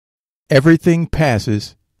Everything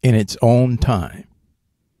passes in its own time.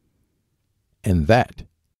 And that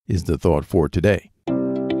is the thought for today.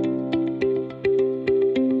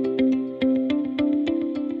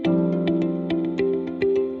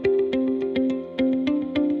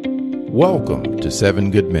 Welcome to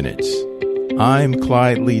 7 Good Minutes. I'm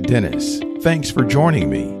Clyde Lee Dennis. Thanks for joining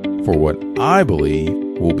me for what I believe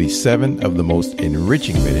will be 7 of the most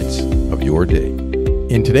enriching minutes of your day.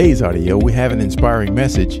 In today's audio, we have an inspiring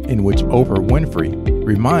message in which Oprah Winfrey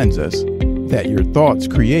reminds us that your thoughts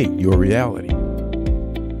create your reality.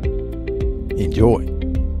 Enjoy.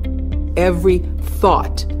 Every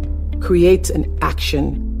thought creates an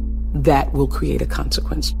action that will create a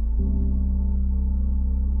consequence.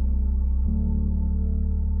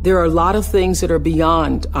 There are a lot of things that are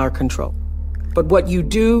beyond our control. But what you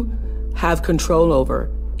do have control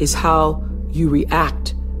over is how you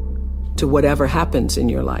react to whatever happens in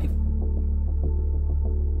your life.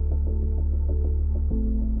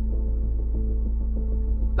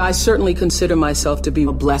 I certainly consider myself to be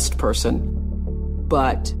a blessed person.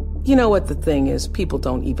 But you know what the thing is? People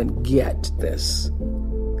don't even get this.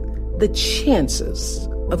 The chances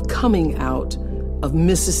of coming out of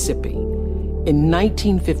Mississippi in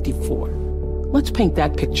 1954. Let's paint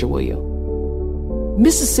that picture, will you?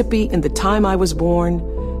 Mississippi, in the time I was born,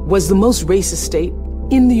 was the most racist state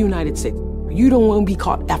in the United States. You don't want to be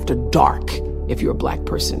caught after dark if you're a black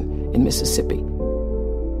person in Mississippi.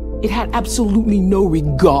 It had absolutely no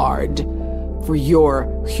regard for your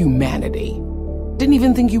humanity. Didn't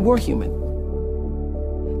even think you were human.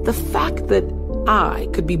 The fact that I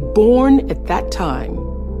could be born at that time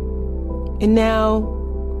and now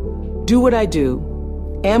do what I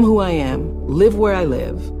do, am who I am, live where I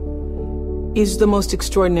live, is the most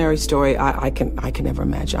extraordinary story I can ever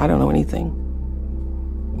imagine. I don't know anything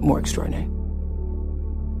more extraordinary.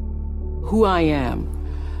 Who I am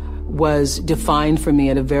was defined for me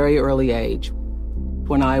at a very early age.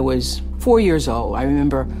 When I was 4 years old, I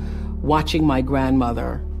remember watching my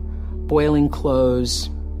grandmother boiling clothes.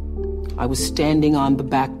 I was standing on the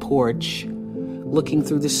back porch, looking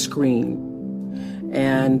through the screen,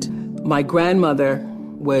 and my grandmother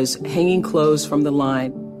was hanging clothes from the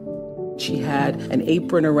line. She had an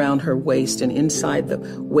apron around her waist, and inside the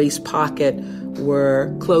waist pocket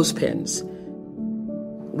were clothespins.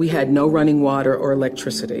 We had no running water or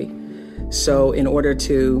electricity. So in order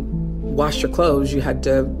to wash your clothes, you had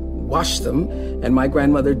to wash them. And my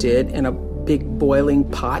grandmother did in a big boiling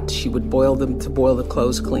pot. She would boil them to boil the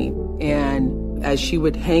clothes clean. And as she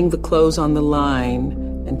would hang the clothes on the line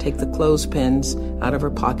and take the clothespins out of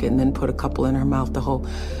her pocket and then put a couple in her mouth,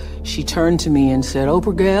 she turned to me and said,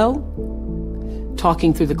 "Oprah Gail,"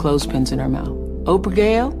 talking through the clothespins in her mouth. "Oprah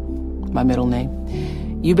Gail," my middle name,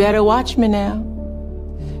 "you better watch me now,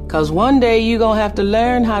 'cause one day you're gonna have to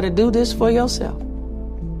learn how to do this for yourself."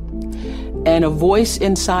 And a voice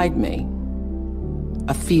inside me,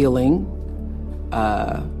 a feeling,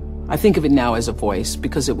 I think of it now as a voice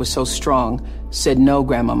because it was so strong, said, "No,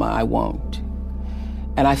 Grandmama, I won't."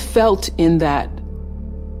 And I felt in that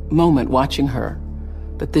moment watching her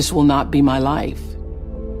that this will not be my life.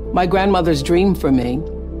 My grandmother's dream for me,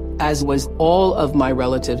 as was all of my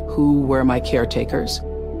relatives who were my caretakers,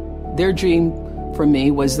 their dream for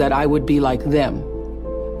me was that I would be like them.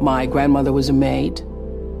 My grandmother was a maid.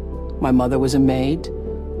 My mother was a maid.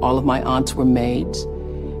 All of my aunts were maids.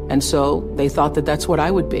 And so they thought that that's what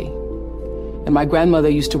I would be. And my grandmother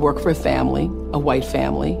used to work for a family, a white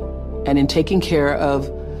family, and in taking care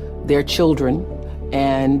of their children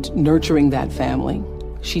and nurturing that family,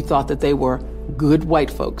 she thought that they were good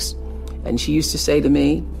white folks. And she used to say to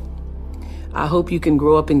me, "I hope you can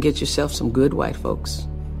grow up and get yourself some good white folks."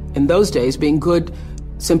 In those days, being good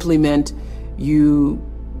simply meant you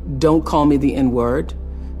don't call me the N-word.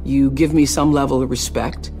 You give me some level of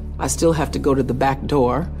respect. I still have to go to the back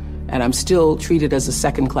door, and I'm still treated as a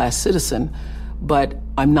second-class citizen, but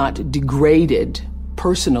I'm not degraded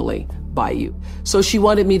personally by you. So she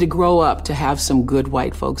wanted me to grow up to have some good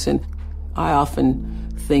white folks. And I often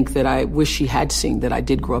think that I wish she had seen that I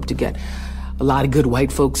did grow up to get a lot of good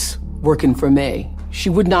white folks working for me. She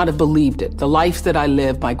would not have believed it. The life that I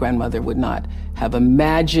lived, my grandmother would not have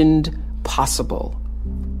imagined possible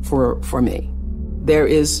for me. There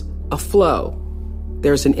is a flow.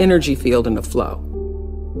 There's an energy field and a flow.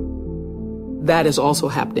 That is also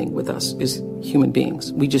happening with us as human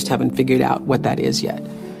beings. We just haven't figured out what that is yet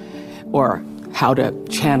or how to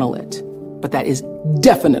channel it. But that is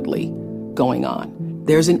definitely going on.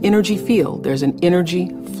 There's an energy field. There's an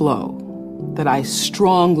energy flow that I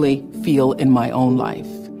strongly feel in my own life.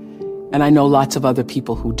 And I know lots of other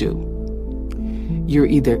people who do. You're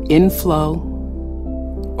either in flow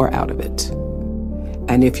or out of it.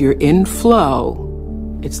 And if you're in flow,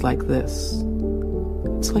 it's like this.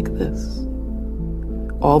 It's like this.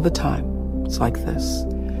 All the time, it's like this.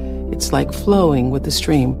 It's like flowing with the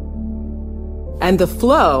stream. And the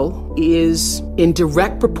flow is in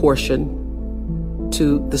direct proportion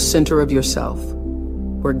to the center of yourself,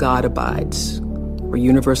 where God abides, where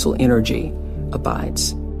universal energy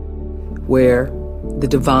abides, where the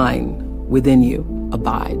divine within you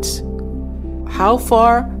abides. How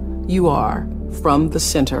far you are from the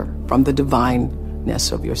center, from the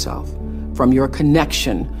divineness of yourself, from your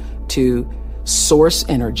connection to source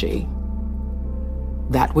energy,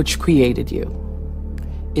 that which created you,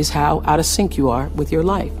 is how out of sync you are with your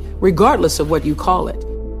life, regardless of what you call it.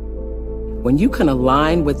 When you can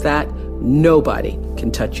align with that, nobody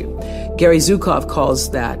can touch you. Gary Zukov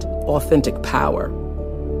calls that authentic power.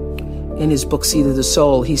 In his book, Seed of the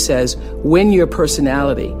Soul, he says, when your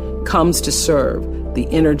personality comes to serve the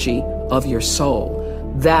energy of your soul,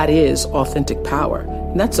 that is authentic power.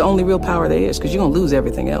 And that's the only real power there is, because you're going to lose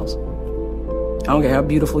everything else. I don't care how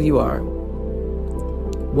beautiful you are.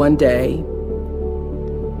 One day,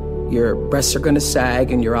 your breasts are going to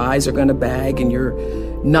sag and your eyes are going to bag and you're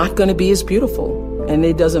not going to be as beautiful. And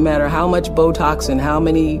it doesn't matter how much Botox and how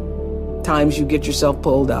many times you get yourself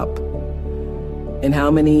pulled up and how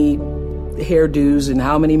many hairdos and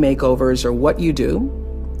how many makeovers or what you do,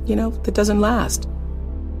 that doesn't last.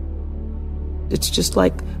 It's just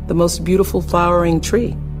like the most beautiful flowering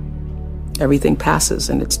tree. Everything passes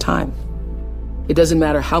and it's time. It doesn't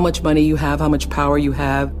matter how much money you have, how much power you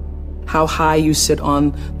have, how high you sit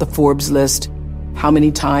on the Forbes list, how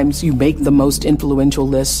many times you make the most influential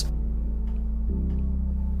lists.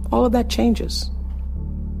 All of that changes.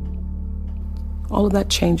 All of that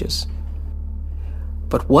changes.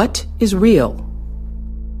 But what is real,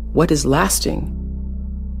 what is lasting,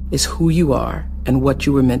 is who you are and what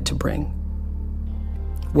you were meant to bring.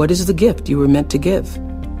 What is the gift you were meant to give?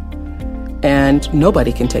 And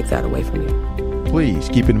nobody can take that away from you. Please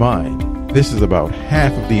keep in mind, this is about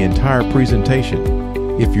half of the entire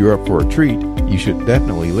presentation. If you're up for a treat, you should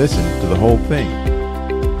definitely listen to the whole thing.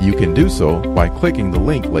 You can do so by clicking the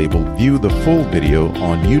link labeled View the Full Video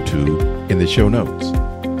on YouTube in the show notes.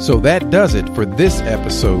 So that does it for this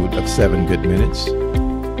episode of 7 Good Minutes.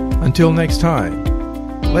 Until next time,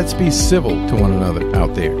 let's be civil to one another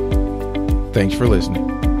out there. Thanks for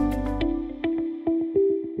listening.